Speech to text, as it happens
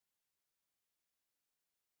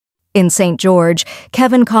In St. George,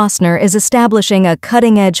 Kevin Costner is establishing a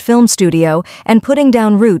cutting-edge film studio and putting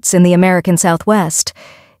down roots in the American Southwest.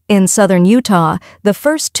 In southern Utah, the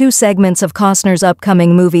first 2 segments of Costner's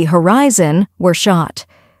upcoming movie Horizon were shot.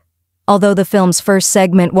 Although the film's first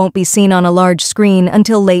segment won't be seen on a large screen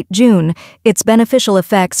until late June, its beneficial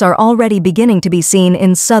effects are already beginning to be seen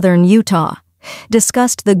in southern Utah.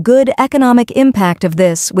 Discussed the good economic impact of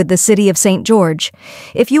this with the city of St. George.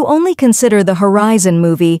 If you only consider the Horizon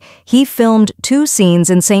movie, he filmed 2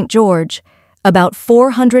 scenes in St. George. About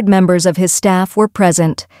 400 members of his staff were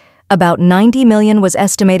present. About $90 million was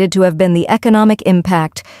estimated to have been the economic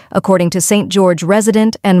impact, according to St. George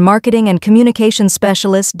resident and marketing and communications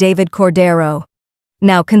specialist David Cordero.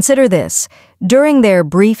 Now consider this. During their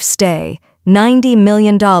brief stay, $90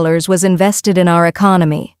 million was invested in our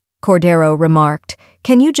economy, Cordero remarked.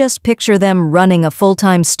 Can you just picture them running a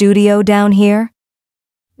full-time studio down here?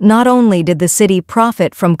 Not only did the city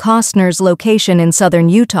profit from Costner's location in southern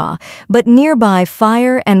Utah, but nearby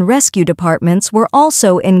fire and rescue departments were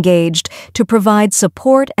also engaged to provide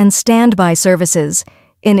support and standby services.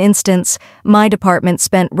 In instance, my department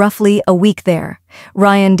spent roughly a week there.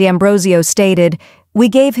 Ryan D'Ambrosio stated, "We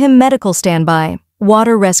gave him medical standby,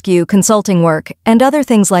 water rescue consulting work, and other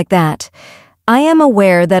things like that. I am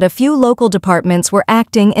aware that a few local departments were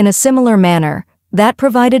acting in a similar manner. That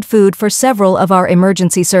provided food for several of our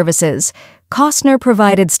emergency services. Costner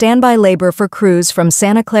provided standby labor for crews from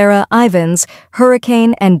Santa Clara, Ivins,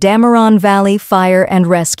 Hurricane, and Dameron Valley Fire and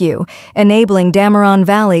Rescue, enabling Dameron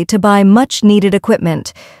Valley to buy much-needed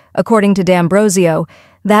equipment. According to D'Ambrosio,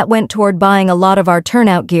 that went toward buying a lot of our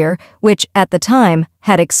turnout gear, which, at the time,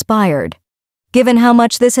 had expired. Given how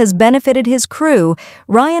much this has benefited his crew,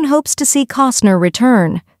 Ryan hopes to see Costner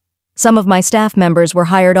return. Some of my staff members were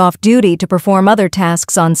hired off duty to perform other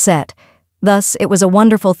tasks on set. Thus, it was a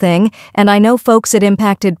wonderful thing, and I know folks it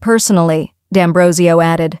impacted personally," D'Ambrosio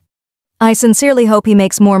added. "I sincerely hope he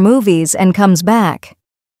makes more movies and comes back."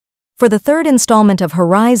 For the 3rd installment of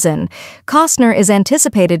Horizon, Costner is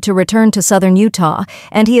anticipated to return to southern Utah,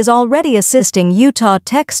 and he is already assisting Utah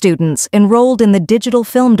Tech students enrolled in the digital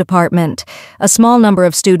film department. A small number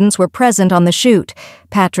of students were present on the shoot.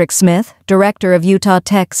 Patrick Smith, director of Utah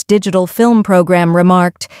Tech's digital film program,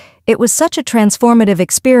 remarked, "It was such a transformative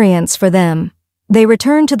experience for them. They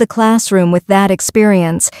returned to the classroom with that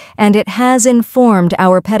experience, and it has informed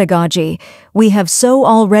our pedagogy. We have so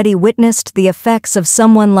already witnessed the effects of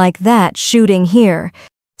someone like that shooting here.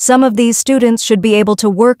 Some of these students should be able to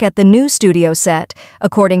work at the new studio set,"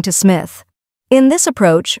 according to Smith. In this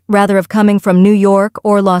approach, rather of coming from New York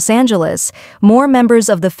or Los Angeles, more members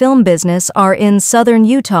of the film business are in southern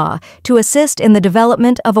Utah to assist in the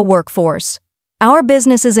development of a workforce. "Our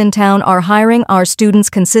businesses in town are hiring our students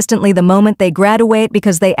consistently the moment they graduate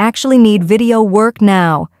because they actually need video work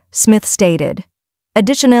now," Smith stated.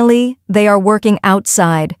 Additionally, they are working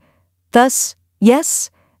outside. Thus, yes,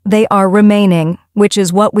 they are remaining, which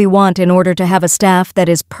is what we want in order to have a staff that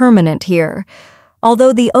is permanent here.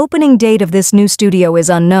 Although the opening date of this new studio is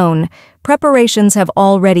unknown, preparations have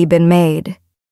already been made.